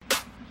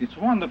it's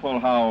wonderful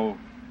how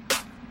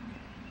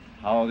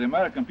the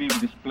American people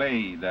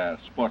display their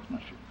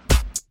sportsmanship.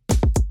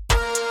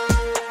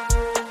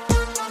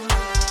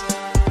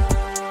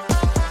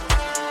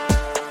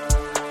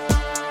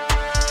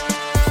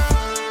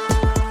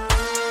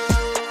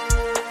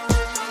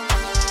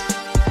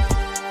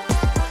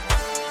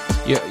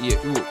 Yeah,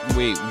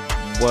 wait,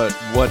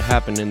 what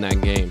happened in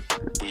that game?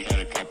 We had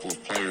a couple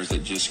of players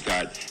that just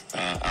got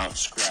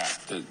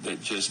out-scrapped,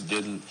 that just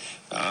didn't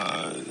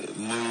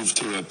move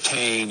to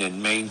obtain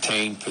and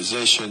maintain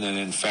position, and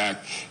in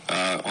fact,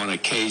 on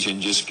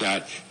occasion, just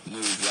got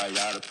moved right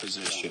out of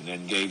position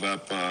and gave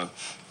up a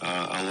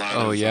lot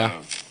a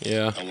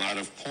lot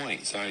of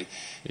points. I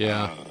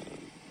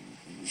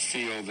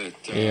feel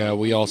that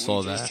we all saw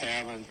we just that.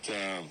 Haven't,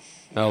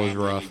 that was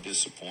really rough.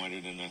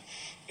 Disappointed in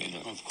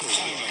of course,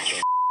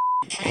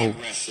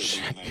 progress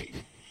that we made.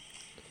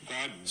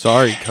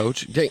 Sorry,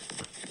 Coach. This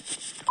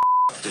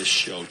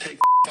show. Take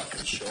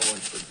fucking show and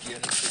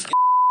forget it.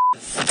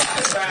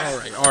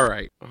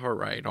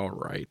 All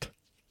right.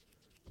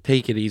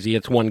 Take it easy.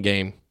 It's one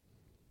game.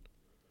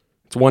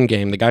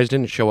 The guys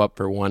didn't show up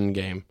for one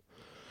game.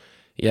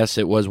 Yes,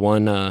 it was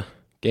one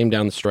game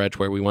down the stretch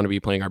where we want to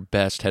be playing our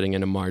best heading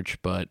into March,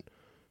 but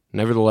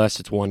nevertheless,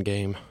 it's one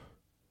game.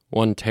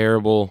 One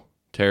terrible,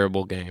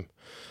 terrible game.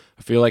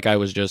 I feel like I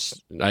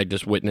just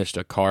witnessed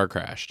a car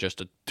crash,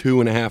 just a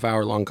 2.5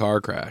 hour long car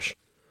crash.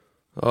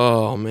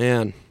 Oh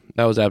man,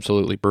 that was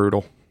absolutely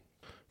brutal.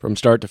 From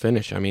start to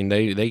finish, I mean,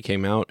 they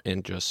came out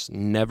and just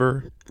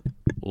never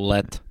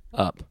let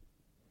up.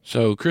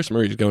 So Chris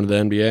Murray's going to the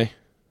NBA,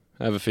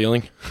 I have a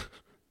feeling.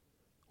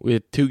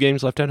 With 2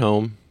 games left at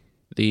home,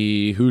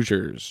 the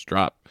Hoosiers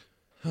drop.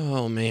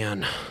 Oh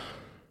man,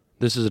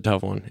 this is a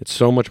tough one. It's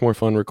so much more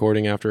fun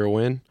recording after a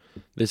win.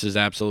 This is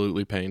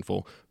absolutely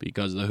painful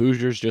because the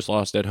Hoosiers just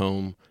lost at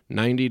home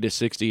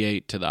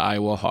 90-68 to the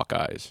Iowa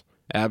Hawkeyes.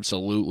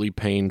 Absolutely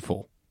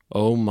painful.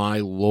 Oh my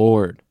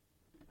Lord.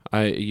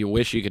 You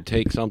wish you could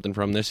take something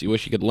from this. You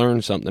wish you could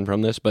learn something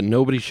from this, but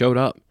nobody showed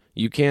up.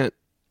 You can't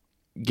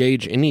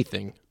gauge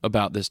anything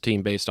about this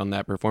team based on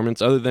that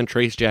performance other than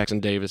Trace Jackson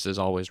Davis is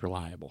always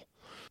reliable.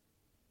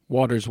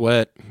 Water's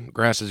wet,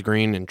 grass is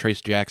green, and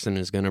Trace Jackson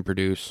is going to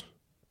produce.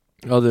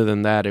 Other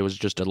than that, it was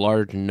just a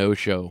large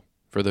no-show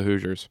for the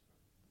Hoosiers.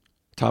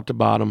 Top to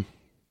bottom,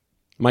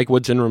 Mike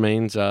Woodson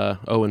remains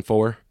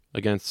 0-4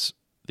 against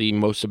the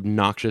most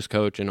obnoxious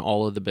coach in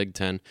all of the Big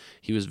Ten.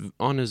 He was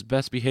on his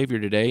best behavior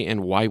today,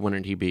 and why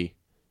wouldn't he be?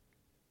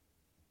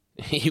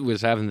 He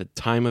was having the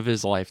time of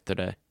his life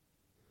today.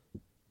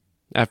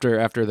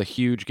 After the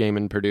huge game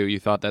in Purdue, you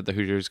thought that the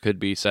Hoosiers could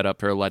be set up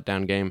for a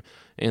letdown game,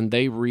 and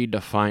they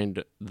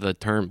redefined the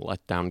term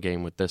letdown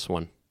game with this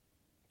one.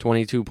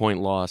 22-point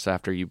loss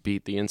after you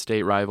beat the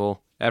in-state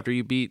rival, after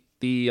you beat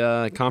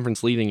the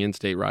conference-leading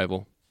in-state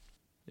rival.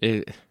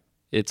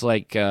 It's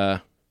like, I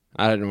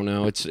don't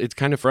know, it's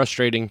kind of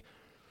frustrating.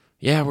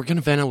 Yeah, we're going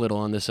to vent a little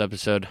on this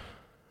episode.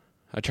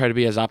 I try to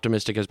be as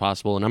optimistic as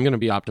possible, and I'm going to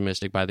be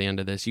optimistic by the end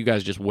of this. You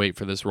guys just wait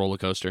for this roller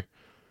coaster.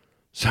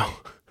 So,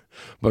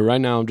 but right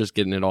now I'm just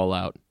getting it all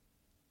out.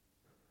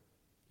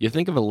 You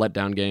think of a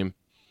letdown game,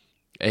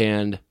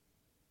 and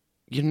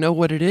you know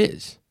what it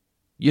is.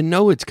 You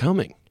know it's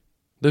coming.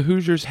 The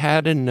Hoosiers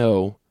had to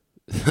know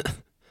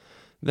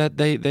that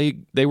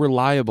they were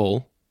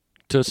liable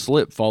to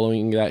slip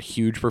following that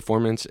huge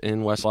performance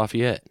in West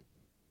Lafayette.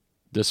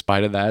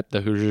 Despite of that,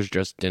 the Hoosiers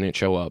just didn't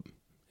show up.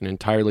 An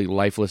entirely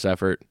lifeless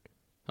effort,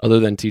 other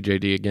than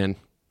TJD again,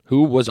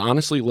 who was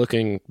honestly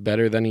looking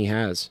better than he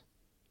has.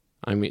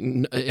 I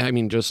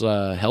mean, just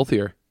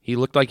healthier. He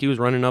looked like he was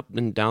running up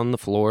and down the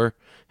floor,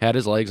 had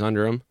his legs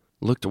under him,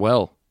 looked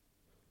well.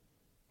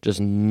 Just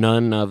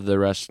none of the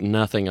rest,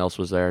 nothing else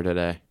was there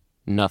today.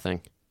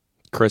 Nothing.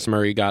 Chris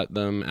Murray got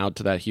them out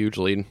to that huge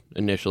lead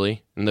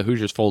initially, and the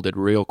Hoosiers folded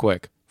real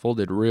quick.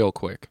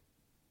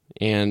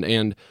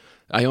 And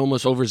I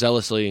almost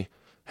overzealously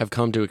have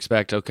come to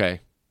expect, okay,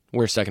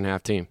 we're a second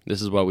half team.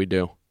 This is what we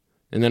do.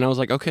 And then I was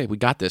like, okay, we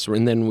got this.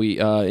 And then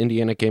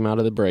Indiana came out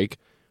of the break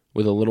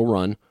with a little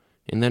run,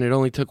 and then it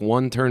only took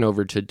one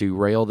turnover to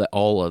derail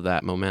all of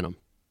that momentum.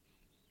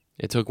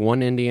 It took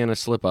one Indiana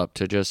slip-up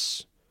to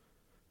just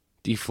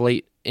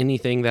deflate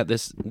anything that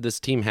this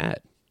team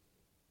had.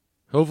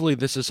 Hopefully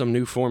this is some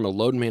new form of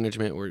load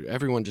management where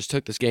everyone just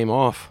took this game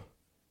off.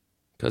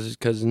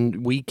 Because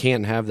we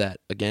can't have that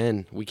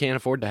again. We can't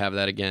afford to have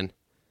that again.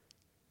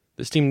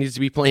 This team needs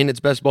to be playing its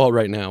best ball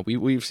right now.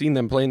 We've seen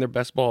them playing their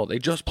best ball. They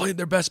just played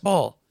their best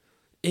ball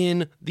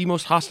in the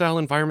most hostile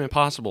environment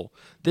possible.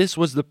 This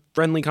was the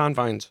friendly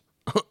confines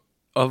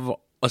of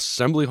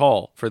Assembly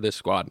Hall for this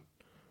squad.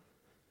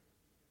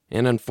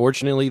 And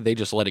unfortunately, they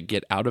just let it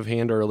get out of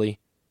hand early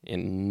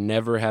and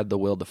never had the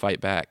will to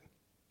fight back.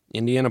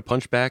 Indiana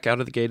punched back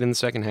out of the gate in the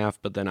second half,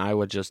 but then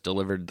Iowa just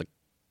delivered the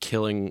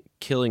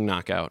killing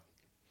knockout.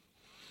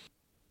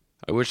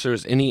 I wish there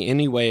was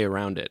any way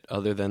around it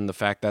other than the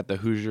fact that the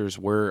Hoosiers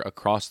were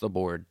across the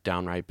board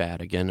downright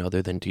bad again,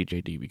 other than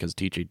TJD, because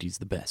TJD's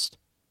the best.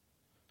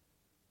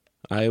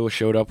 Iowa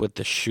showed up with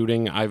the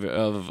shooting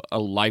of a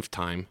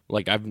lifetime.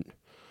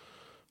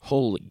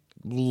 holy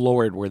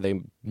Lord, were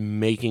they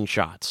making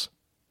shots.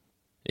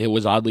 It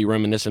was oddly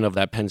reminiscent of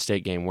that Penn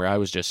State game where I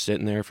was just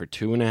sitting there for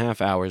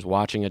 2.5 hours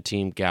watching a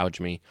team gouge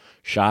me,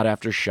 shot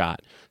after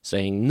shot,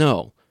 saying,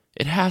 no,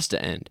 it has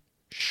to end.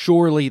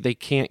 Surely they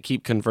can't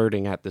keep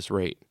converting at this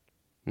rate.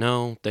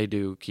 No, they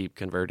do keep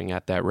converting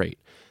at that rate.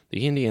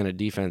 The Indiana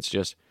defense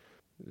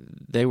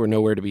they were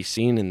nowhere to be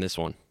seen in this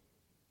one.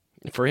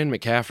 Fran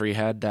McCaffrey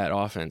had that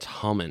offense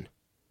humming.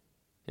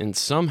 And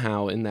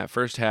somehow in that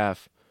first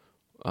half,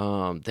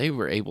 they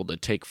were able to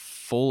take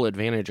full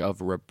advantage of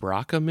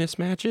Rebraka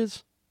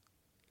mismatches.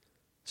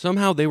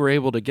 Somehow they were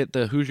able to get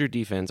the Hoosier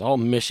defense all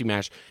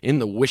mishy-mash in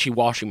the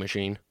wishy-washy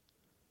machine,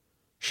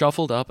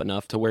 shuffled up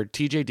enough to where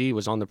TJD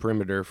was on the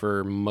perimeter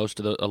for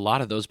a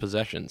lot of those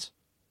possessions.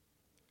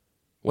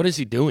 What is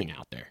he doing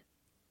out there?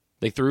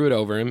 They threw it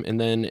over him, and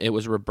then it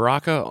was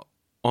Rebraka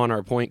on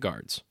our point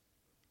guards.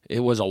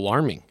 It was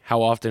alarming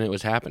how often it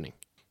was happening.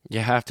 You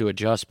have to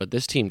adjust, but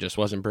this team just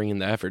wasn't bringing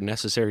the effort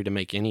necessary to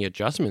make any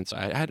adjustments.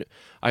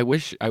 I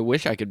wish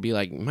I could be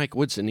like Mike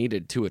Woodson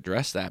needed to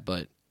address that,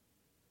 but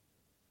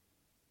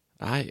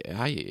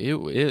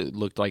it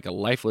looked like a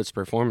lifeless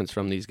performance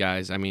from these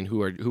guys. I mean, who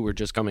were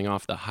just coming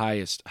off the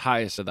highest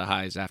of the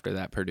highs after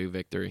that Purdue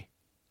victory.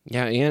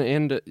 Yeah,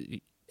 and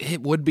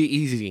it would be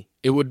easy.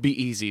 It would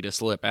be easy to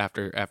slip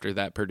after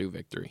that Purdue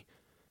victory.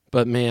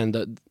 But man,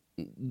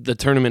 the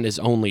tournament is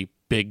only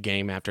big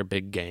game after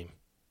big game.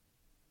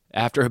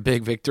 After a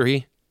big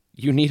victory,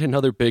 you need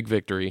another big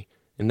victory,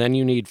 and then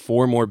you need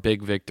 4 more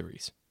big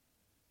victories.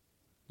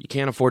 You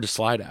can't afford to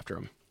slide after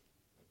them.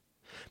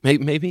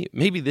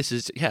 Maybe this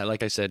is,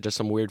 like I said, just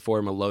some weird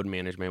form of load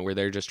management where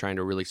they're just trying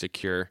to really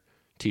secure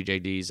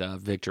TJD's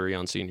victory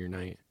on senior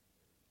night.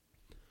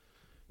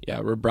 Yeah,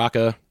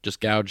 Rebraka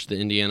just gouged the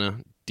Indiana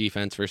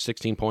defense for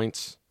 16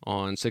 points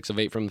on 6 of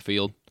 8 from the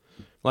field.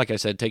 Like I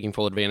said, taking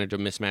full advantage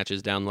of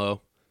mismatches down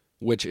low,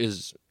 which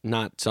is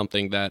not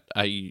something that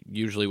I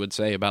usually would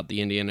say about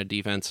the Indiana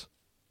defense.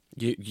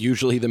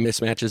 Usually the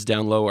mismatches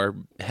down low are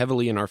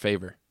heavily in our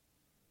favor.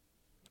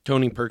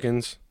 Tony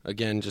Perkins,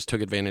 again, just took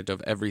advantage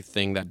of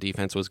everything that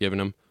defense was giving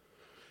him,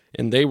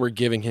 and they were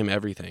giving him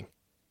everything.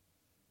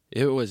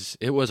 It was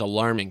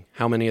alarming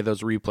how many of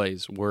those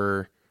replays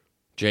were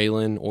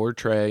Jalen or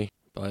Trey,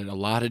 but a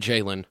lot of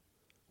Jalen,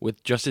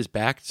 with just his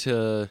back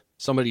to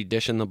somebody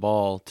dishing the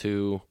ball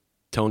to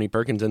Tony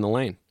Perkins in the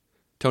lane.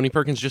 Tony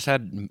Perkins just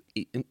had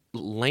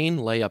lane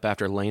layup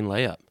after lane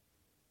layup.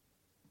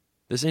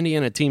 This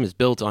Indiana team is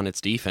built on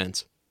its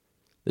defense.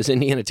 This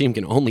Indiana team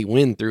can only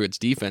win through its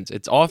defense.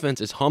 Its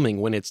offense is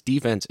humming when its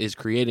defense is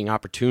creating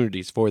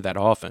opportunities for that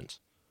offense.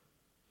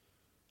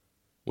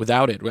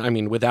 Without it,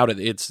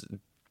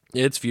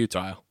 it's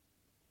futile.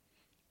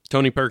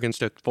 Tony Perkins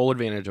took full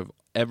advantage of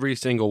every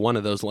single one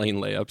of those lane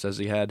layups as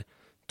he had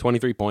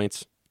 23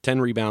 points, 10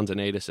 rebounds, and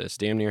 8 assists.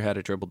 Damn near had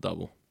a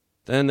triple-double.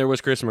 Then there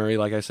was Chris Murray,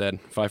 like I said,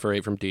 5 for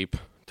 8 from deep,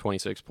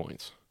 26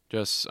 points.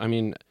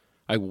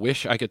 I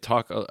wish I could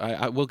talk.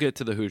 I will get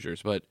to the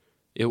Hoosiers, but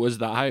it was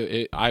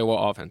the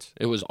Iowa offense.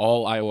 It was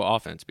all Iowa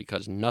offense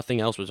because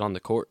nothing else was on the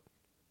court.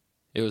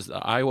 It was the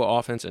Iowa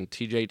offense and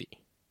TJD.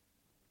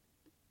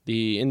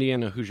 The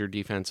Indiana Hoosier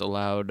defense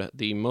allowed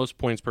the most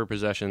points per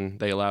possession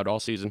they allowed all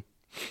season,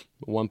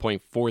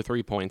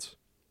 1.43 points,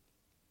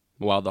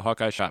 while the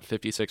Hawkeyes shot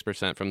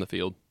 56% from the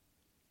field,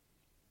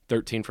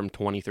 13 from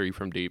 23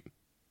 from deep.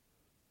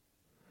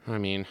 I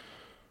mean,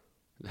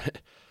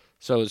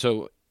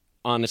 so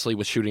honestly,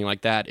 with shooting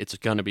like that, it's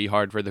going to be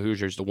hard for the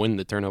Hoosiers to win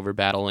the turnover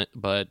battle,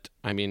 but,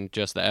 I mean,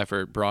 just the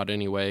effort brought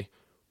anyway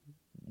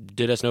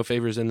did us no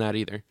favors in that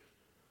either,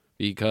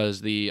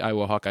 because the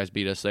Iowa Hawkeyes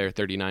beat us there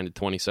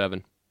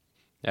 39-27,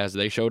 as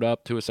they showed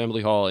up to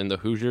Assembly Hall, and the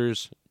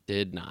Hoosiers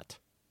did not.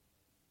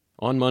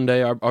 On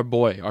Monday, our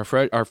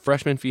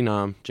freshman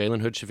phenom,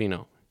 Jalen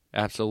Hood-Schifino,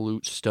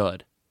 absolute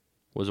stud,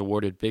 was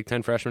awarded Big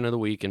Ten Freshman of the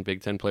Week and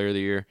Big Ten Player of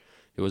the Year.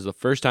 It was the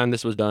first time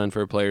this was done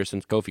for a player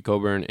since Kofi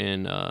Coburn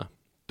in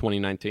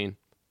 2019.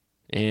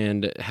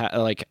 And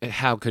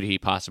how could he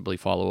possibly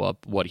follow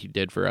up what he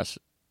did for us,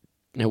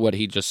 and what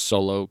he just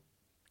solo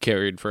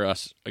carried for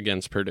us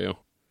against Purdue?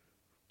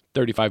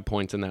 35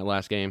 points in that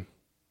last game.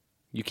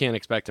 You can't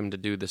expect him to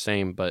do the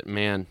same, but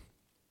man,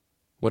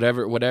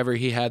 whatever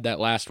he had that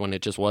last one,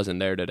 it just wasn't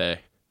there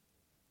today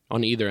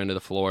on either end of the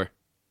floor.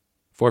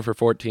 4 for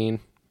 14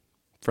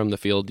 from the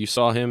field. You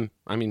saw him.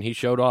 I mean, he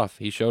showed off.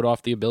 He showed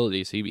off the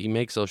abilities. He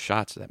makes those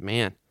shots that,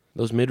 man,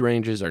 those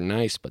mid-ranges are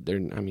nice, but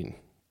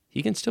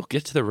he can still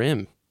get to the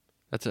rim.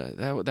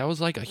 That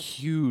was like a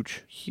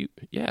huge,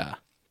 yeah.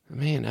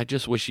 Man, I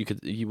just wish we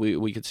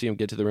could see him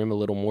get to the rim a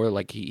little more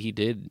like he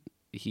did.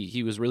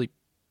 He was really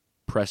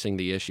pressing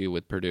the issue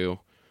with Purdue.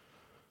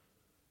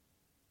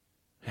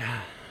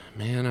 Yeah,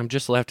 man, I'm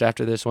just left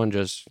after this one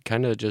just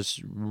kind of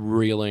just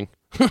reeling.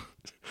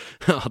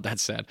 Oh,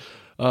 that's sad.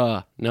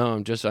 No,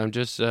 I'm just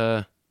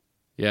yeah.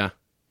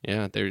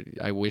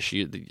 I wish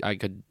I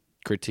could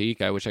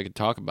critique. I wish I could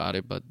talk about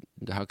it, but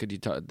how could you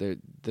talk?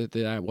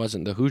 That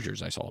wasn't the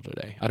Hoosiers I saw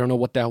today. I don't know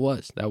what that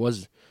was. That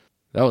was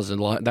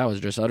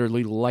just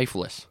utterly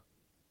lifeless.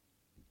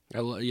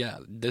 Yeah,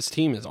 this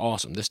team is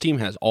awesome. This team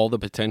has all the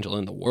potential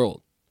in the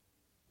world.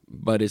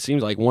 But it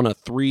seems like one of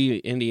 3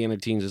 Indiana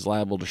teams is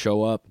liable to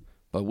show up.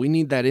 But we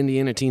need that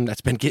Indiana team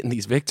that's been getting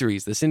these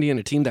victories. This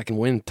Indiana team that can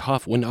win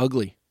tough, win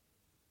ugly.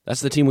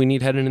 That's the team we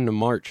need heading into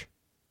March.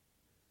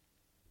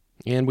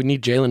 And we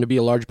need Jalen to be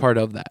a large part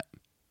of that.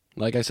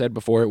 Like I said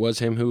before, it was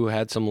him who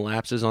had some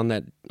lapses on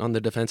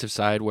the defensive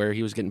side where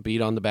he was getting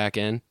beat on the back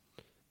end.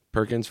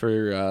 Perkins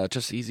for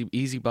just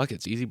easy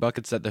buckets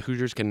that the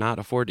Hoosiers cannot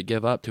afford to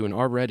give up to an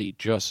already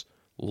just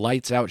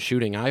lights out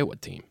shooting Iowa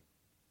team.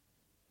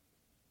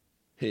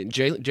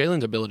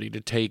 Jalen's ability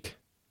to take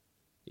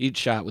each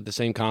shot with the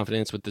same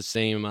confidence, with the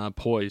same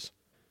poise,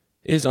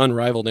 is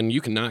unrivaled, and you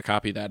cannot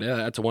copy that.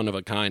 That's one of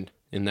a kind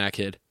in that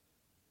kid.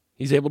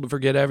 He's able to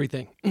forget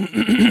everything,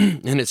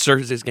 and it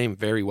serves his game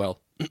very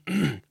well.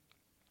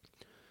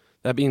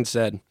 That being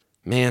said,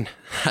 man,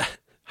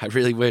 I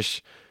really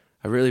wish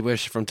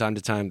from time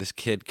to time this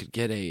kid could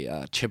get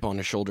a chip on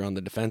his shoulder on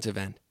the defensive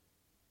end.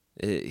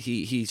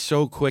 He's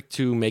so quick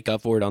to make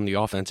up for it on the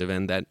offensive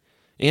end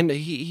and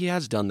he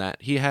has done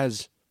that. He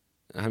has,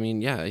 I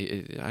mean, yeah,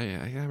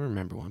 I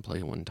remember one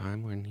play one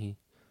time when he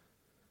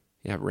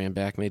ran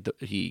back,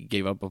 he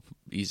gave up a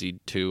easy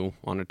 2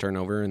 on a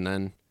turnover, and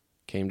then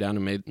came down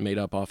and made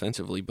up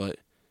offensively. But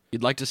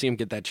you'd like to see him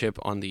get that chip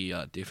on the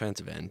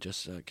defensive end,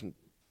 just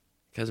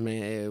because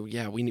man,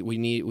 we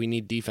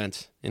need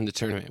defense in the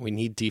tournament. We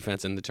need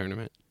defense in the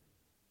tournament.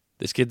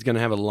 This kid's gonna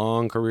have a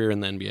long career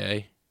in the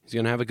NBA. He's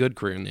gonna have a good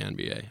career in the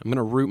NBA. I'm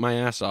gonna root my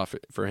ass off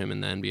for him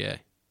in the NBA.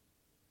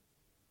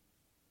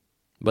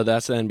 But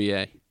that's the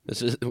NBA.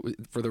 This is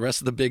for the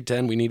rest of the Big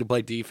Ten. We need to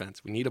play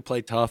defense. We need to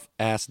play tough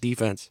ass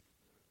defense.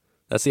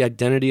 That's the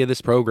identity of this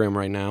program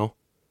right now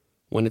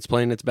when it's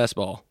playing its best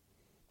ball.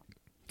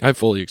 I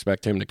fully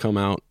expect him to come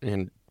out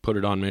and put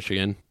it on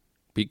Michigan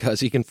because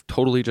he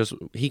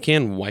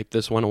can wipe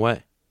this one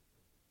away.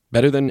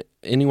 Better than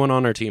anyone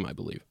on our team, I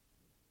believe.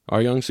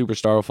 Our young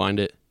superstar will find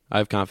it. I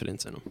have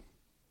confidence in him.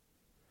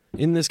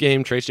 In this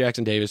game, Trayce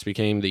Jackson-Davis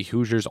became the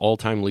Hoosiers'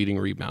 all-time leading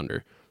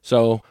rebounder.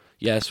 So,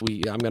 yes,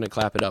 I'm going to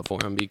clap it up for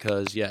him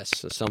because,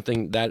 yes,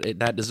 something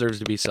that deserves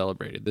to be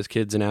celebrated. This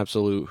kid's an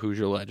absolute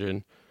Hoosier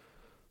legend.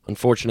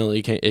 Unfortunately,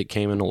 it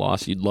came in a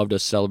loss. You'd love to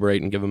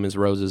celebrate and give him his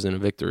roses in a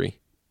victory,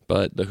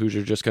 but the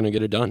Hoosiers just couldn't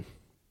get it done.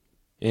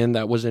 And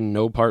that was in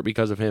no part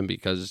because of him,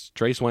 because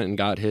Trayce went and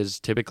got his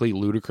typically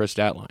ludicrous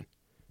stat line.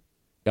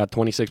 Got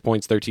 26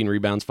 points, 13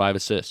 rebounds, 5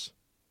 assists.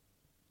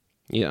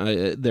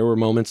 Yeah, there were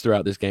moments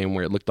throughout this game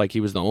where it looked like he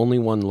was the only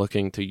one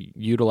looking to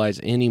utilize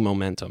any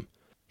momentum.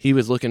 He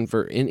was looking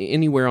for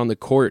anywhere on the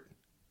court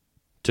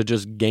to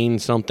just gain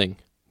something,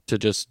 to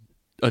just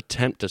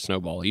attempt to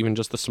snowball, even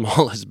just the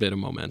smallest bit of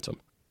momentum.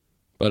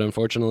 But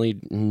unfortunately,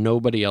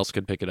 nobody else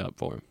could pick it up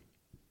for him.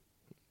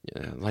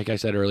 Yeah, like I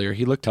said earlier,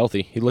 he looked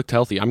healthy.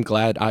 I'm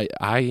glad.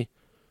 I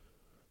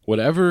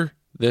whatever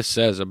this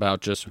says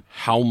about just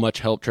how much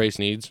help Trayce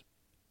needs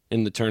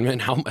in the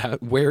tournament,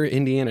 where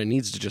Indiana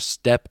needs to just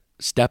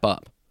step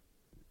up.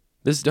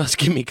 This does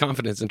give me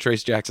confidence in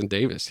Trayce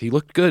Jackson-Davis. He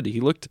looked good. He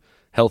looked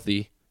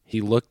healthy. He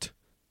looked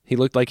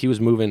like he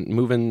was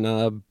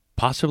moving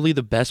possibly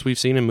the best we've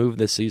seen him move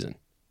this season.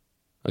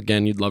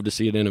 Again, you'd love to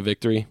see it in a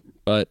victory,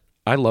 but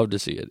I love to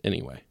see it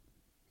anyway.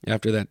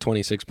 After that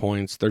 26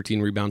 points,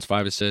 13 rebounds,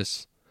 5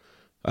 assists,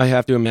 I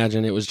have to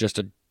imagine it was just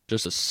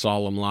a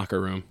solemn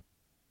locker room,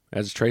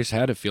 as Trayce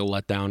had to feel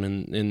let down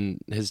in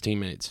his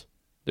teammates.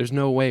 There's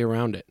no way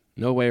around it.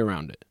 No way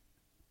around it.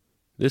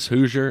 This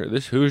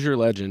Hoosier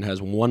legend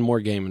has one more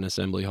game in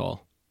Assembly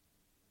Hall.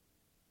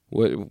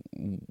 If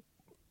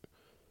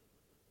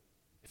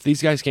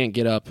these guys can't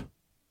get up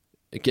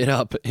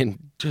and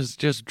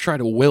just try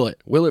to will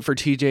it for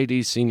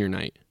TJD's senior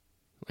night.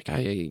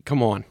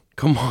 Come on,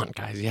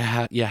 guys, you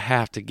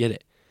have to get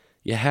it.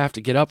 You have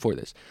to get up for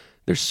this.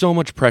 There's so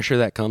much pressure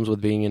that comes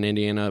with being an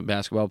Indiana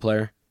basketball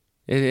player.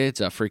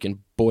 It's a freaking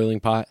boiling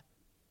pot.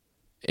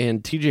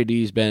 And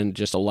TJD's been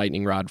just a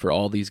lightning rod for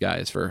all these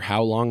guys for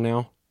how long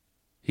now?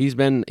 He's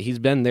been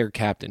their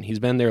captain. He's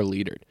been their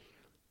leader.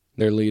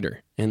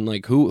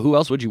 And who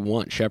else would you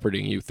want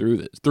shepherding you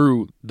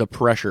through the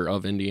pressure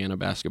of Indiana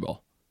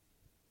basketball?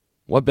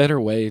 What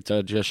better way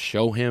to just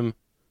show him,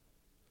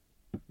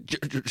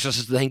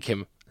 just thank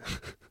him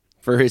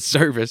for his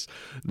service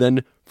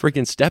than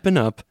freaking stepping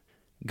up,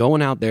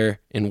 going out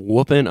there and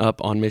whooping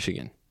up on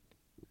Michigan.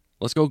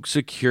 Let's go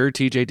secure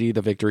TJD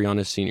the victory on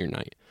his senior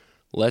night.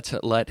 Let's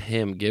let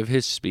him give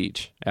his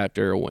speech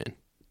after a win.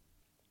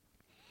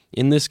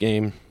 In this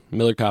game,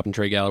 Miller Kopp and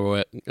Trey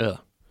Galloway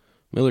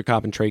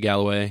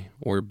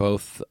were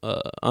both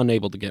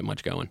unable to get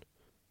much going.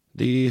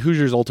 The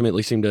Hoosiers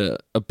ultimately seemed to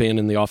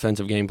abandon the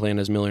offensive game plan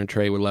as Miller and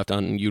Trey were left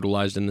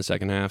unutilized in the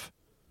second half.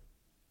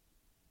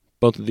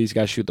 Both of these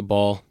guys shoot the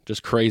ball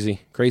just crazy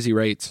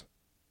rates.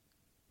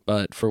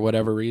 But for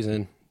whatever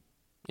reason,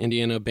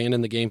 Indiana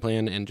abandoned the game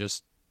plan and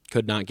just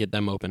could not get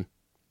them open.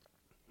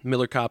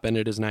 Miller Kopp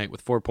ended his night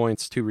with 4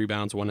 points, 2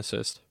 rebounds, 1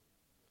 assist.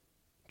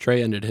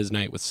 Trey ended his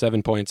night with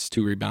 7 points,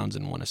 2 rebounds,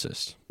 and 1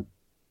 assist.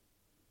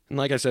 And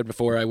like I said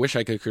before, I wish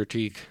I could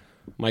critique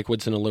Mike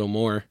Woodson a little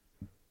more.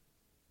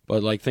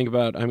 But, like, think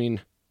about, I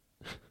mean,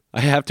 I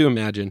have to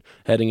imagine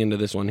heading into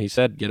this one, he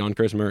said, get on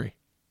Chris Murray.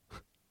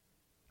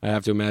 I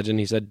have to imagine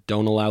he said,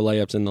 don't allow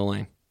layups in the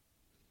lane.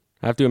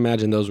 I have to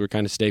imagine those were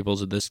kind of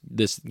staples of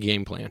this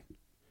game plan.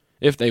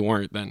 If they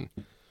weren't,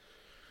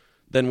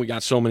 then we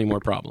got so many more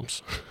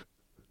problems.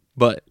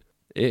 But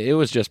it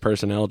was just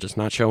personnel just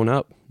not showing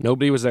up.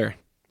 Nobody was there.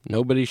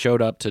 Nobody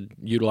showed up to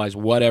utilize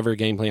whatever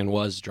game plan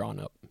was drawn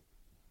up.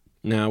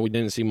 Now, we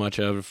didn't see much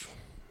of...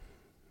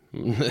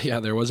 Yeah,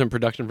 there wasn't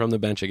production from the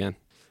bench again.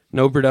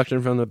 No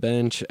production from the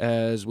bench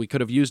as we could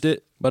have used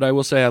it, but I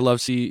will say I love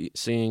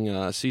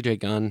seeing C.J.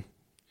 Gunn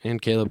and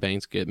Caleb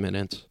Banks get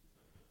minutes.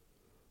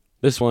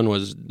 This one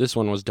was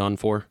done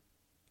for,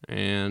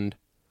 and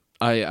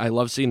I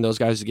love seeing those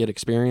guys get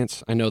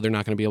experience. I know they're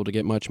not going to be able to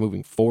get much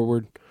moving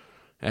forward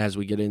as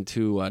we get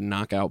into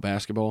knockout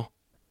basketball,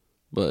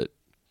 but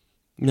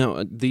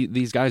no,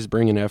 these guys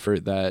bring an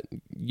effort that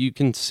you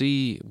can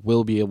see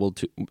will be able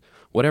to,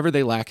 whatever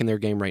they lack in their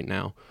game right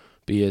now,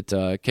 be it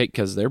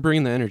because they're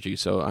bringing the energy.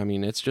 So I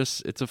mean, it's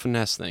a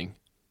finesse thing.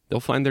 They'll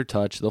find their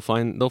touch. They'll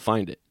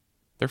find it.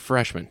 They're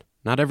freshmen.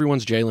 Not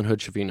everyone's Jalen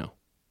Hood-Schifino.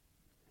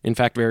 In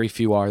fact, very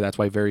few are. That's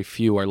why very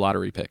few are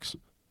lottery picks.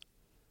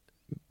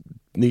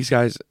 These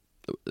guys,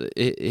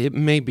 it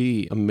may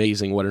be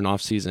amazing what an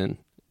offseason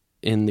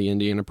in the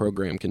Indiana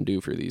program can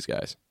do for these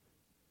guys.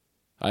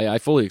 I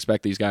fully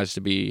expect these guys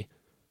to be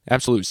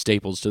absolute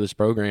staples to this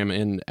program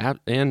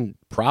and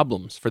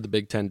problems for the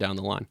Big Ten down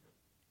the line.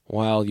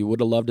 While you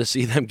would have loved to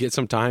see them get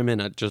some time in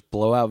a just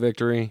blowout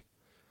victory,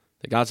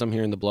 they got some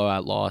here in the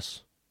blowout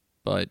loss.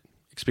 But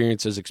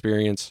experience is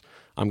experience.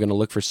 I'm going to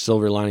look for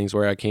silver linings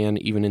where I can,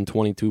 even in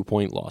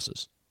 22-point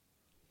losses.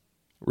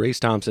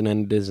 Race Thompson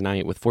ended his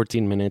night with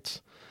 14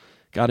 minutes.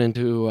 Got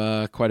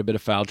into quite a bit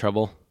of foul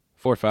trouble.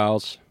 4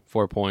 fouls,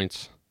 4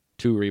 points,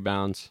 2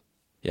 rebounds.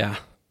 Yeah.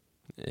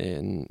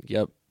 And,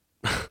 yep.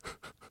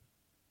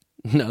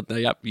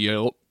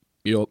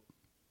 Yep.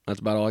 That's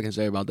about all I can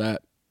say about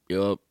that.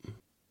 Yep.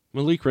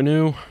 Malik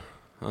Renew,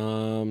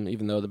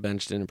 even though the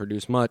bench didn't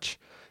produce much,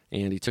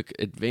 and he took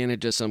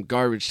advantage of some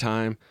garbage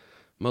time,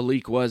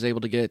 Malik was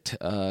able to get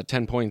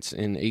 10 points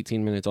in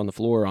 18 minutes on the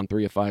floor on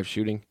 3 of 5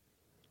 shooting.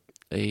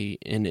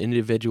 An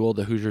individual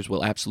the Hoosiers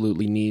will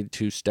absolutely need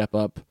to step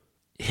up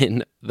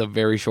in the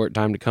very short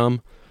time to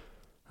come.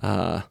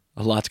 A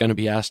lot's going to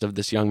be asked of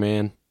this young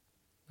man.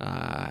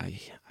 I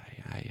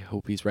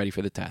hope he's ready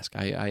for the task.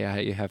 I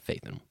have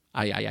faith in him.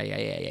 I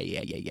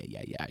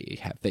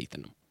have faith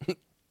in him.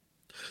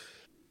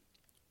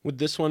 With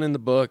this one in the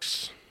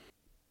books,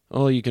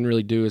 all you can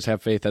really do is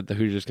have faith that the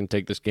Hoosiers can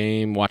take this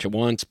game, watch it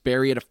once,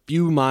 bury it a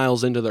few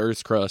miles into the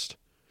Earth's crust,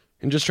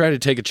 and just try to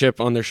take a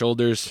chip on their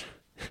shoulders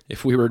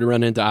if we were to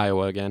run into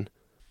Iowa again.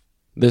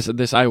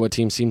 This Iowa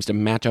team seems to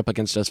match up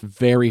against us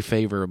very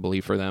favorably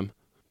for them.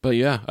 But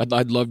yeah,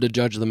 I'd love to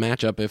judge the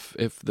matchup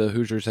if the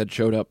Hoosiers had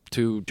showed up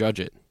to judge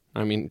it.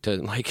 I mean,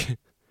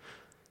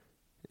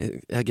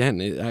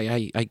 again,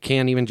 I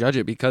can't even judge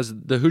it because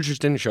the Hoosiers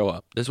didn't show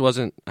up. This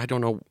wasn't, I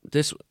don't know,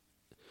 this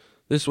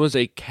was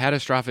a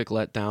catastrophic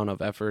letdown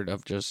of effort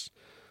of just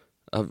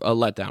a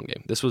letdown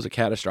game. This was a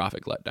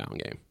catastrophic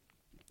letdown game.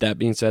 That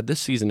being said, this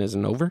season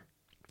isn't over.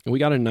 We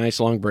got a nice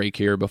long break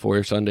here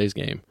before Sunday's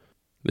game.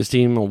 This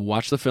team will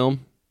watch the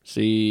film,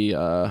 see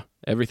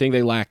everything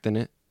they lacked in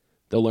it.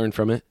 They'll learn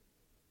from it.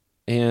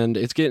 And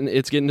it's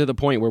getting to the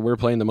point where we're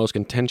playing the most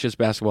contentious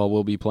basketball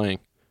we'll be playing.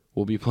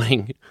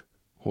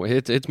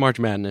 It's March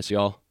Madness,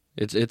 y'all.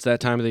 It's that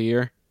time of the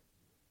year.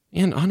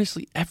 And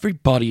honestly,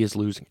 everybody is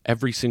losing.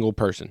 Every single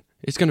person.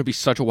 It's going to be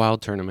such a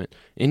wild tournament.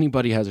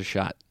 Anybody has a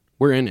shot.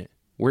 We're in it.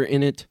 We're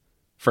in it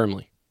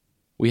firmly.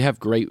 We have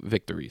great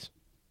victories.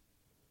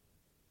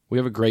 We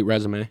have a great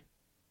resume.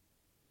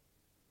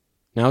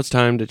 Now it's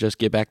time to just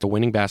get back to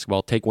winning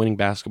basketball, take winning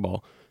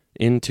basketball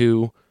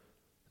into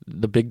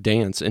the big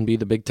dance and be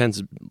the Big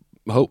Ten's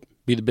hope,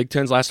 be the Big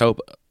Ten's last hope,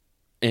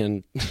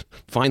 and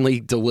finally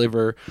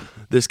deliver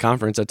this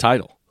conference a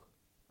title.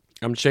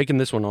 I'm shaking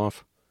this one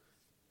off.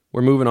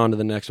 We're moving on to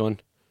the next one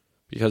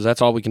because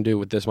that's all we can do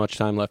with this much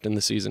time left in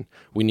the season.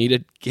 We need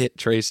to get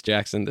Trace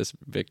Jackson this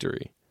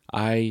victory.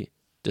 I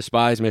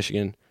despise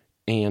Michigan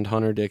and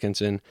Hunter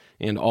Dickinson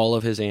and all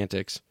of his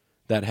antics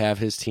that have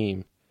his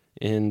team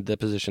in the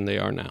position they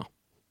are now.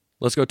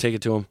 Let's go take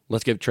it to him.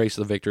 Let's give Trace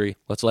the victory.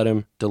 Let's let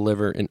him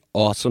deliver an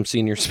awesome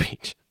senior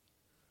speech.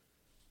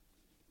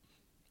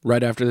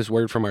 Right after this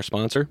word from our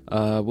sponsor,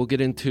 we'll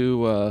get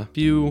into a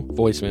few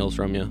voicemails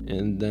from you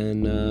and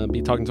then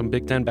be talking some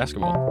Big Ten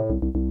basketball.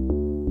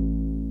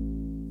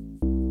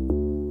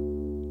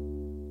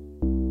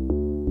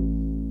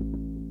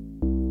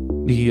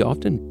 The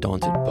Often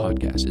Daunted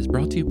podcast is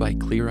brought to you by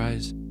Clear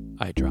Eyes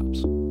Eye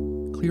Drops.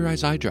 Clear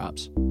Eyes Eye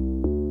Drops.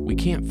 We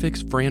can't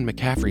fix Fran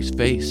McCaffrey's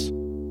face,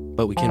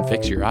 but we can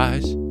fix your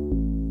eyes.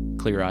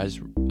 Clear Eyes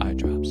Eye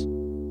Drops.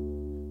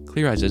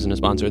 Clear Eyes isn't a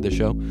sponsor of this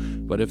show,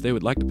 but if they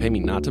would like to pay me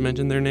not to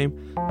mention their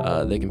name,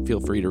 they can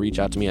feel free to reach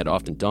out to me at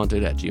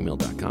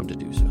oftendaunted@gmail.com to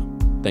do so.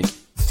 Thank you.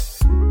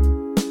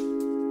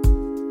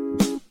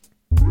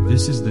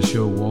 This is the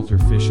show Walter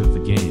Fish of the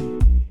Game.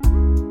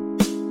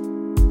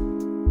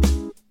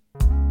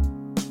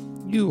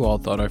 You all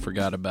thought I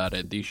forgot about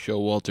it. The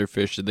Showalter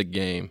fish of the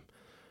game.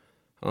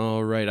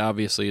 All right,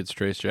 obviously it's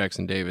Trace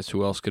Jackson Davis.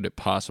 Who else could it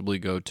possibly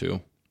go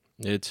to?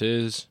 It's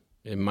his.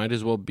 It might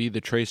as well be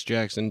the Trace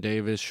Jackson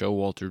Davis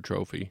Showalter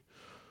Trophy.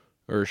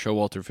 Or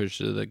Showalter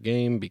fish of the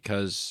game,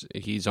 because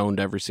he's owned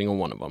every single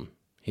one of them.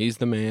 He's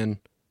the man.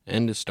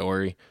 End of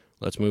story.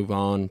 Let's move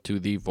on to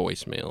the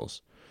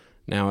voicemails.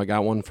 Now, I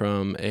got one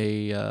from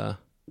a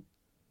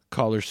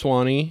caller,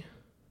 Swanee.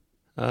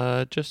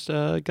 Just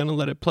gonna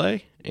let it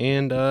play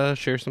and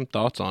share some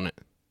thoughts on it.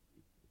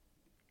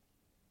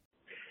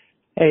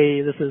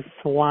 Hey, this is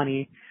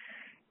Swanee.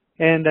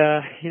 And,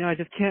 I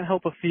just can't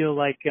help but feel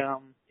like,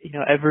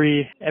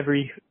 every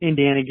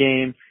Indiana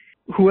game,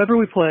 whoever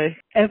we play,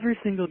 every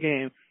single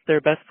game,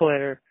 their best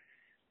player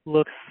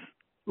looks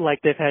like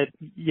they've had,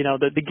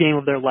 the game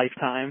of their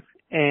lifetime.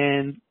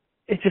 And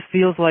it just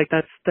feels like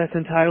that's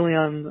entirely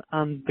on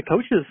the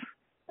coaches.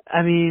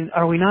 I mean,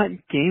 are we not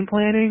game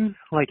planning,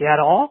 at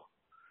all?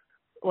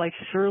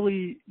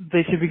 Surely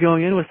they should be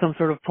going in with some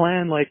sort of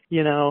plan,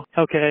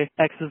 okay,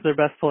 X is their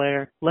best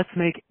player. Let's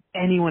make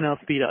anyone else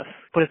beat us.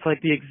 But it's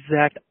the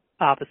exact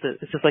opposite.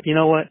 It's just you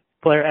know what?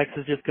 Player X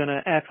is just going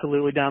to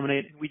absolutely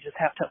dominate. We just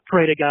have to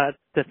pray to God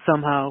that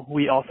somehow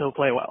we also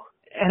play well.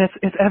 And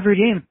it's every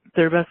game.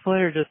 Their best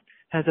player just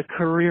has a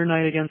career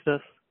night against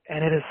us.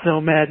 And it is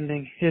so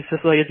maddening. It's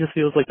just it just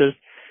feels like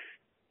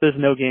there's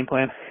no game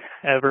plan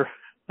ever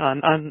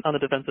on the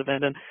defensive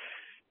end. And,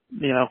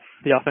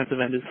 the offensive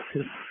end is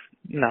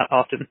not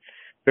often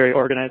very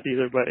organized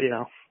either, but I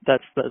don't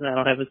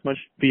have as much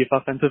beef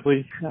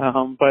offensively.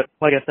 But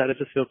like I said, it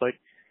just feels like,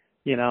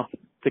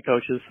 the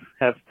coaches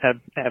have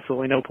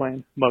absolutely no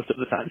plan most of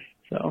the time.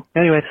 So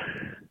anyways,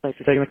 thanks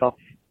for taking the call.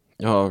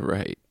 All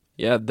right.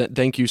 Yeah,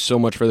 thank you so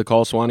much for the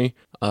call, Swanee.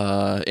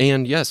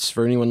 And yes,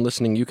 for anyone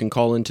listening, you can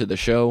call into the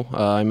show.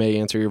 I may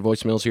answer your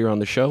voicemails here on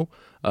the show.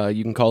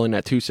 You can call in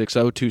at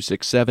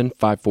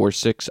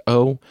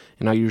 260-267-5460,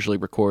 and I usually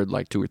record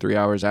 2 or 3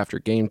 hours after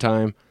game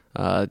time.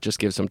 Just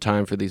give some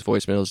time for these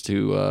voicemails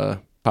to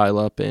pile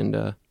up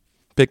and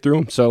pick through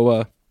them.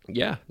 So,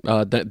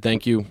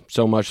 thank you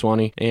so much,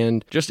 Swanee.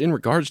 And just in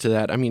regards to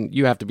that, I mean,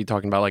 you have to be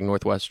talking about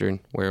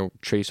Northwestern, where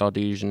Trace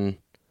Audige and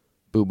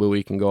Boo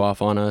Booey can go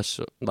off on us.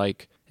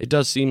 It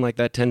does seem like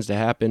that tends to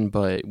happen,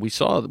 but we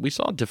saw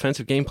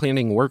defensive game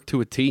planning work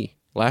to a T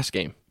last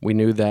game. We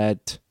knew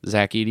that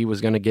Zach Edey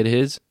was going to get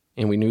his,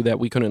 and we knew that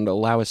we couldn't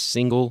allow a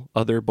single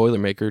other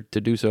Boilermaker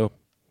to do so.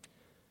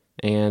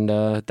 And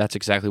that's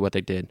exactly what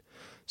they did.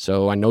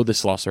 So I know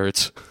this loss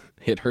hurts.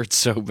 It hurts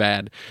so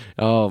bad.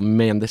 Oh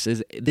man, this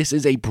is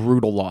a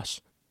brutal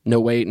loss. No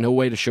way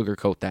to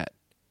sugarcoat that.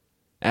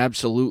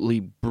 Absolutely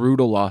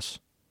brutal loss.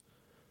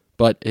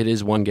 But it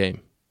is one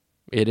game.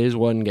 It is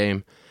one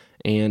game.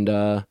 And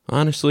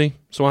honestly,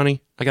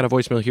 Swanee, I got a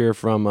voicemail here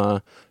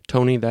from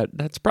Tony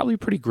that's probably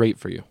pretty great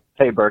for you.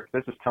 Hey, Burke.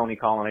 This is Tony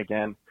calling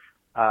again.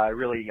 I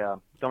really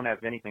don't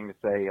have anything to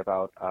say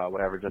about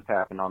whatever just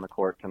happened on the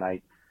court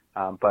tonight.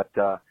 But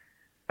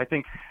I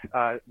think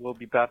it will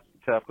be best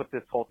to put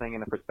this whole thing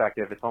into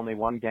perspective. It's only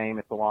one game.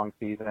 It's a long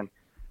season.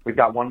 We've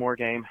got one more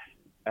game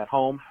at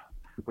home.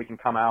 We can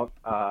come out.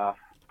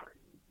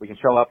 We can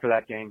show up for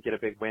that game, get a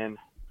big win,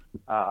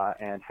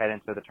 and head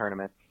into the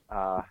tournament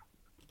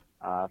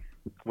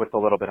with a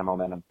little bit of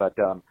momentum. But,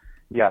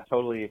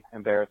 totally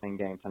embarrassing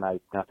game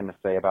tonight. Nothing to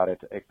say about it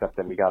except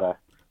that we gotta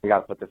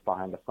put this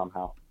behind us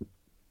somehow.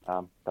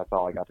 That's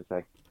all I got to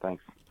say.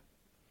 Thanks.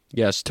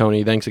 Yes,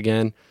 Tony, thanks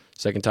again.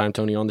 Second time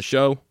Tony on the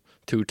show.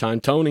 2-time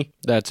Tony.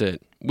 That's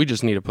it. We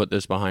just need to put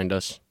this behind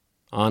us.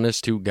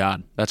 Honest to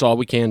God. That's all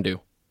we can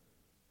do.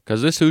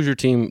 Because this Hoosier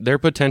team, their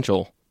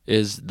potential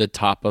is the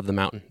top of the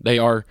mountain.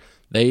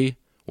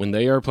 When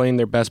they are playing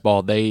their best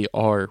ball, they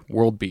are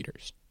world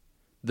beaters.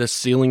 The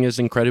ceiling is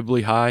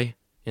incredibly high,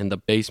 and the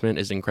basement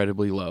is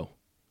incredibly low.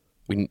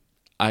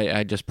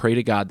 I just pray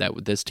to God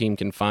that this team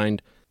can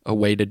find a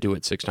way to do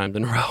it 6 times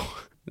in a row.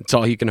 That's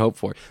all you can hope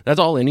for. That's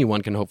all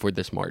anyone can hope for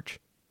this March.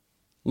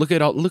 Look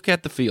at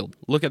the field.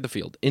 Look at the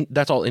field.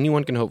 That's all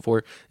anyone can hope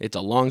for. It's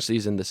a long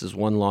season. This is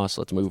one loss.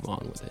 Let's move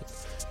on with it.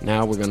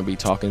 Now we're going to be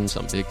talking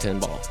some Big Ten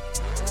ball.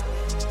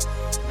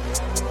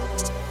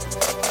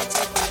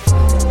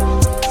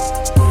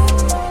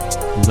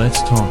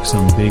 Let's talk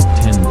some Big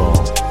Ten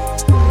ball.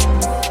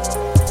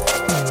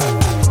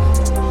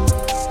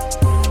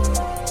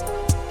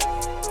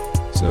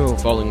 So,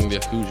 following the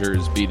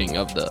Hoosiers beating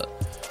of the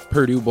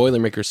Purdue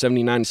Boilermakers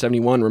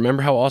 79-71,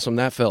 remember how awesome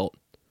that felt?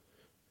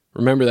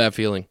 Remember that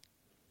feeling.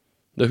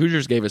 The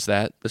Hoosiers gave us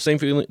that. The same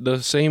feeling,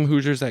 the same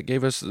Hoosiers that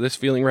gave us this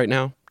feeling right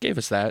now gave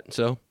us that.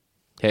 So,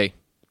 hey,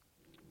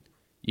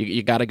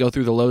 you got to go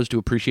through the lows to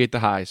appreciate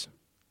the highs.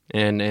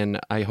 And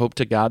I hope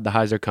to God the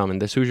highs are coming.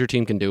 This Hoosier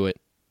team can do it.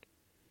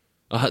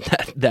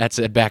 That's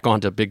it. Back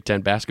onto Big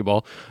Ten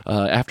basketball.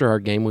 After our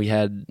game we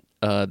had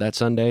that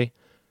Sunday,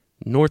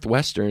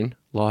 Northwestern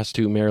lost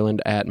to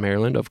Maryland at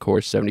Maryland, of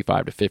course,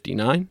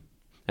 75-59.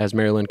 As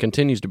Maryland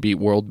continues to beat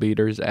world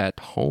beaters at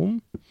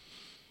home.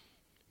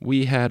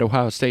 We had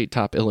Ohio State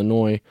top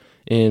Illinois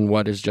in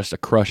what is just a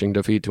crushing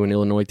defeat to an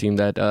Illinois team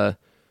that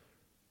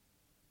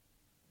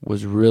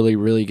was really,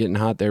 really getting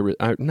hot there.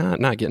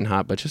 Not getting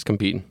hot, but just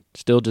competing.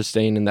 Still just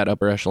staying in that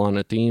upper echelon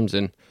of teams.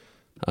 And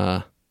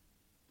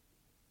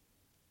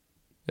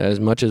as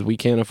much as we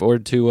can't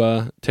afford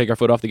to take our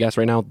foot off the gas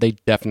right now, they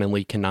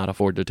definitely cannot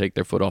afford to take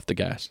their foot off the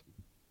gas.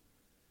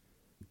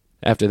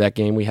 After that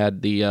game, we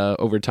had the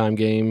overtime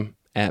game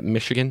at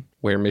Michigan,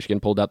 where Michigan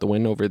pulled out the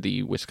win over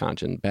the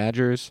Wisconsin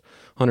Badgers.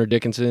 Hunter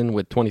Dickinson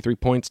with 23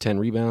 points, 10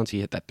 rebounds.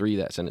 He hit that three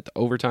that sent it to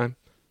overtime.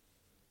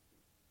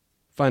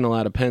 Final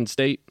out of Penn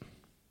State,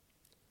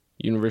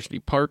 University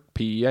Park,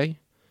 PEA.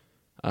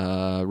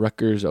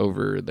 Rutgers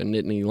over the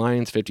Nittany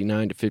Lions,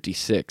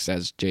 59-56,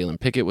 as Jalen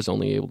Pickett was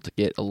only able to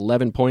get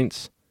 11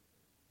 points.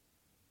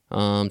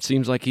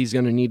 Seems like he's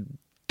going to need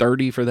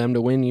 30 for them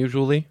to win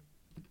usually.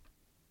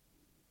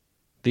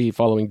 The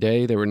following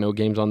day, there were no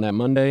games on that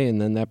Monday,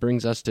 and then that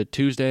brings us to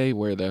Tuesday,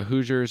 where the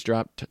Hoosiers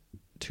dropped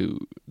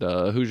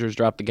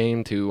the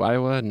game to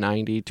Iowa,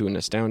 90 to an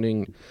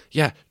astounding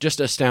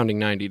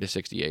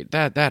 90-68.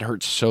 That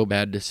hurts so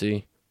bad to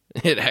see.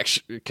 It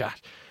actually,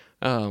 gosh,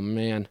 oh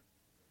man.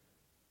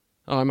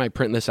 Oh, I might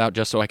print this out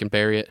just so I can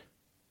bury it.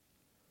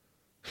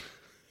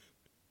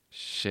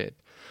 Shit.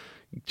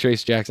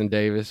 Trace Jackson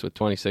Davis with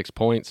 26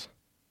 points.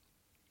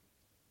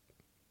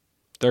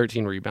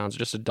 13 rebounds,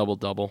 just a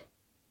double-double.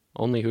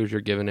 Only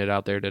Hoosier giving it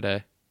out there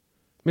today.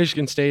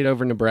 Michigan State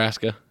over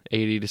Nebraska,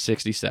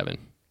 80-67.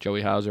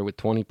 Joey Hauser with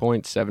 20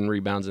 points, 7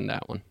 rebounds in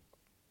that one.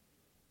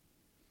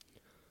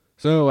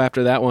 So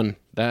after that one,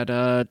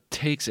 that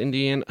takes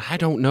Indiana. I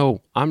don't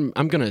know. I'm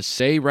going to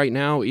say right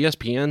now,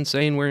 ESPN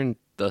saying we're in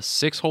the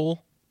 6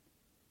 hole.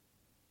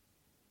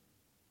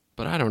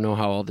 But I don't know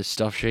how all this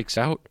stuff shakes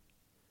out.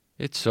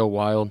 It's so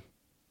wild.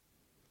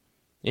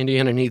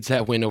 Indiana needs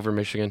that win over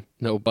Michigan.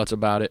 No buts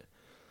about it.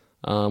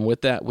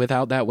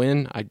 Without that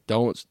win, I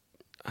don't.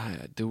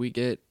 Do we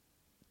get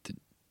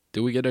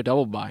a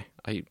double bye?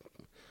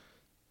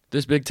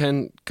 This Big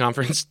Ten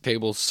conference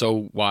table is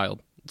so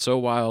wild,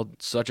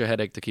 such a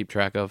headache to keep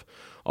track of.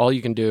 All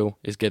you can do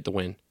is get the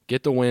win.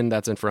 Get the win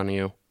that's in front of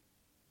you.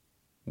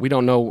 We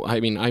don't know. I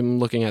mean, I'm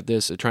looking at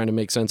this, trying to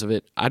make sense of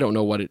it. I don't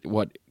know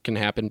what can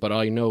happen, but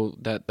I know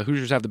that the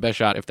Hoosiers have the best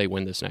shot if they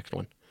win this next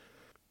one.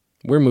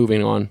 We're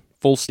moving on,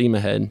 full steam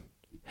ahead,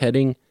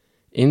 heading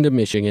into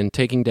Michigan,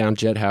 taking down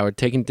Jett Howard,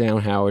 taking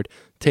down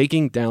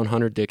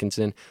Hunter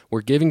Dickinson.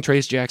 We're giving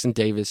Trace Jackson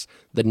Davis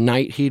the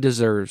night he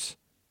deserves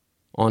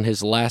on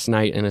his last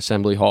night in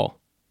Assembly Hall.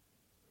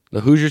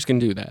 The Hoosiers can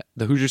do that.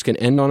 The Hoosiers can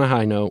end on a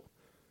high note.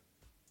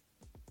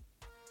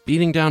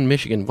 Beating down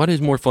Michigan, what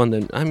is more fun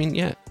than,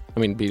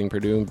 beating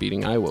Purdue and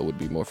beating Iowa would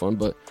be more fun,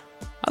 but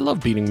I love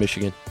beating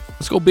Michigan.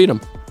 Let's go beat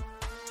them.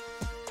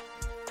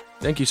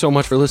 Thank you so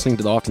much for listening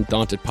to the Often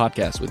Daunted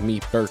podcast with me,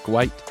 Burke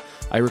White.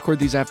 I record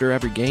these after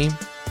every game.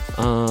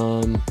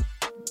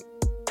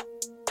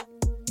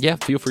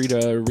 Feel free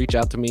to reach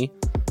out to me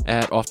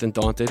at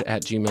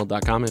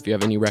oftendaunted@gmail.com if you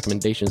have any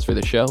recommendations for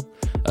the show.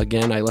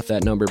 Again, I left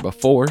that number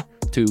before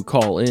to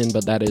call in,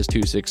 but that is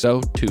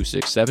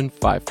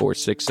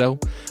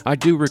 260-267-5460. I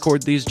do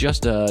record these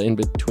just in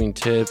between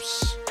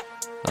tips,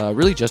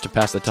 really just to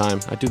pass the time.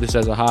 I do this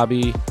as a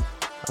hobby,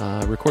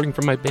 recording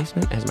from my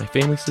basement as my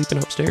family's sleeping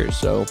upstairs,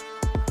 so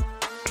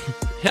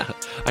yeah,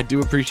 I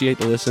do appreciate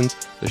the listens.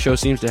 The show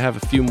seems to have a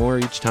few more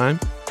each time,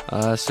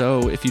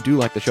 so if you do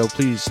like the show,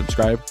 please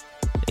subscribe,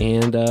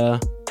 and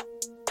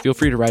feel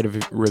free to write a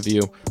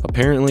review.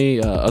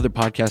 Apparently, other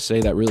podcasts say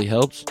that really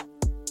helps,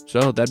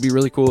 so that'd be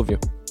really cool of you.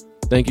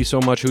 Thank you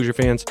so much, Hoosier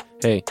fans.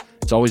 Hey,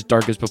 it's always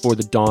darkest before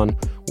the dawn.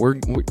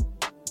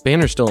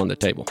 Banner's still on the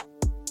table.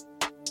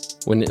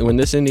 When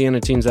this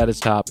Indiana team's at its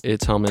top,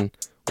 it's humming.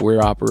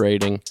 We're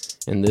operating,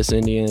 and this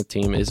Indiana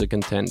team is a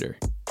contender.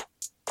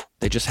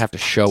 They just have to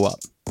show up.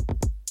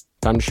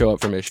 Time to show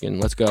up for Michigan.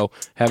 Let's go.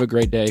 Have a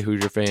great day,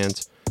 Hoosier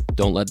fans.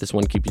 Don't let this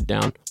one keep you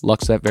down.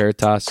 Lux et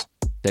Veritas.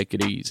 Take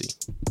it easy.